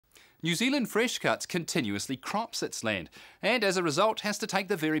New Zealand Fresh Cuts continuously crops its land and as a result has to take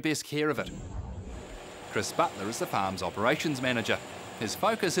the very best care of it. Chris Butler is the farm's operations manager. His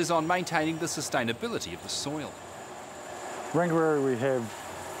focus is on maintaining the sustainability of the soil. Rangiora, we have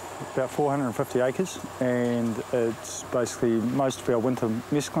about 450 acres and it's basically most of our winter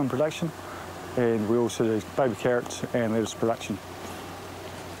mesclun production, and we also do baby carrots and lettuce production.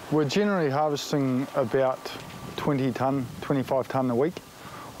 We're generally harvesting about 20 tonne, 25 tonne a week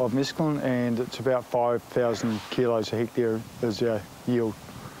of mesclun, and it's about 5,000 kilos a hectare is our yield,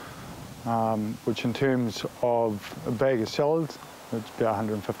 which in terms of a bag of salad, it's about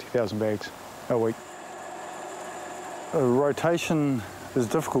 150,000 bags a week. Rotation is a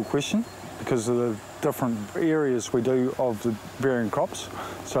difficult question because of the different areas we do of the varying crops.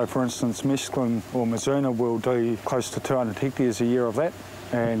 So for instance, mesclun or mizuna will do close to 200 hectares a year of that,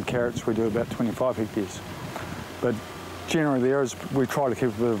 and carrots we do about 25 hectares. But generally we try to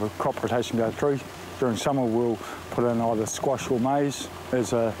keep a bit of a crop rotation go through. During summer we'll put in either squash or maize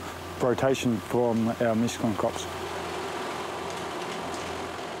as a rotation from our mesclun crops.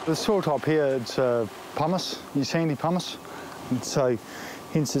 The soil type here, it's pumice, sandy pumice, and so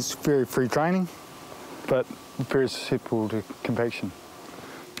hence it's very free draining, but very susceptible to compaction.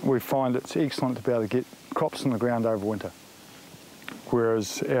 We find it's excellent to be able to get crops in the ground over winter,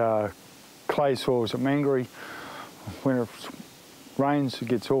 whereas our clay soils at Mangere, when it rains it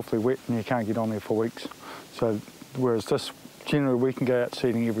gets awfully wet and you can't get on there for weeks. So whereas this, generally we can go out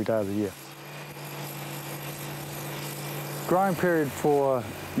seeding every day of the year. Growing period for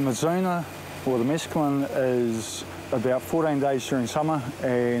mizuna or the mesclun is about 14 days during summer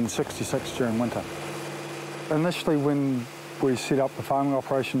and 66 during winter. Initially when we set up the farming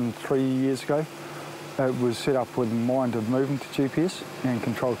operation 3 years ago, it was set up with the mind of moving to GPS and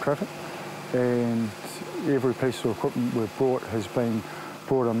controlled traffic, and every piece of equipment we've brought has been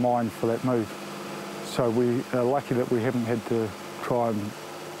brought in mind for that move. So we are lucky that we haven't had to try and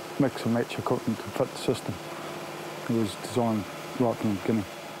mix and match equipment to fit the system. It was designed right from the beginning.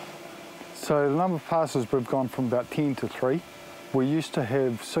 So the number of passes we've gone from about 10 to 3. We used to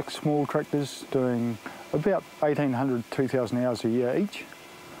have 6 small tractors doing about 1,800 to 2,000 hours a year each.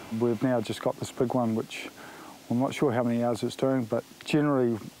 We've now just got this big one, which I'm not sure how many hours it's doing, but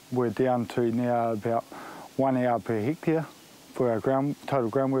generally we're down to now about 1 hour per hectare for our total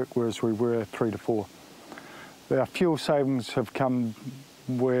groundwork, whereas we were 3 to 4. Our fuel savings have come,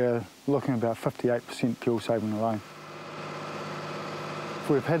 we're looking at about 58% fuel saving alone. If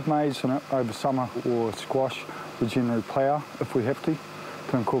we've had maize in it over summer or squash, we generally plough if we have to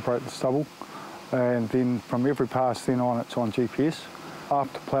incorporate the stubble. And then from every pass then on, it's on GPS.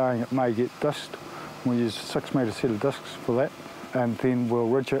 After ploughing, it may get disked. We use a 6 metre set of discs for that, and then we'll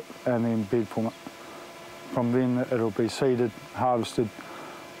ridge it and then bed form it. From then it'll be seeded, harvested.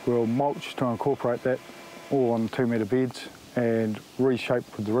 We'll mulch to incorporate that all on 2 metre beds and reshape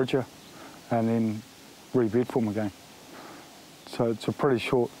with the ridger and then re-bed form again. So it's a pretty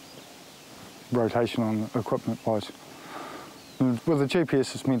short rotation on equipment wise. And with the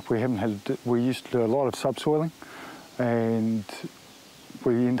GPS it's meant we used to do a lot of subsoiling, and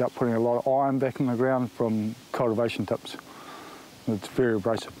we end up putting a lot of iron back in the ground from cultivation tips. It's very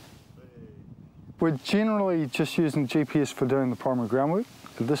abrasive. We're generally just using GPS for doing the primary groundwork.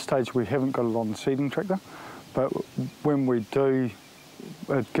 At this stage we haven't got it on the seeding tractor, but when we do,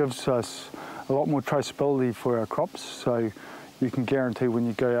 it gives us a lot more traceability for our crops, so you can guarantee when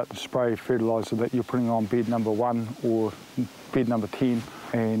you go out to spray fertiliser that you're putting on bed number 1 or bed number 10,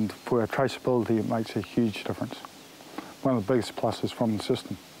 and for our traceability it makes a huge difference. One of the biggest pluses from the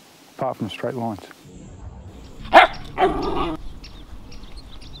system, apart from straight lines.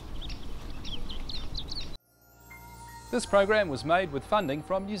 This program was made with funding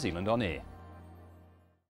from New Zealand On Air.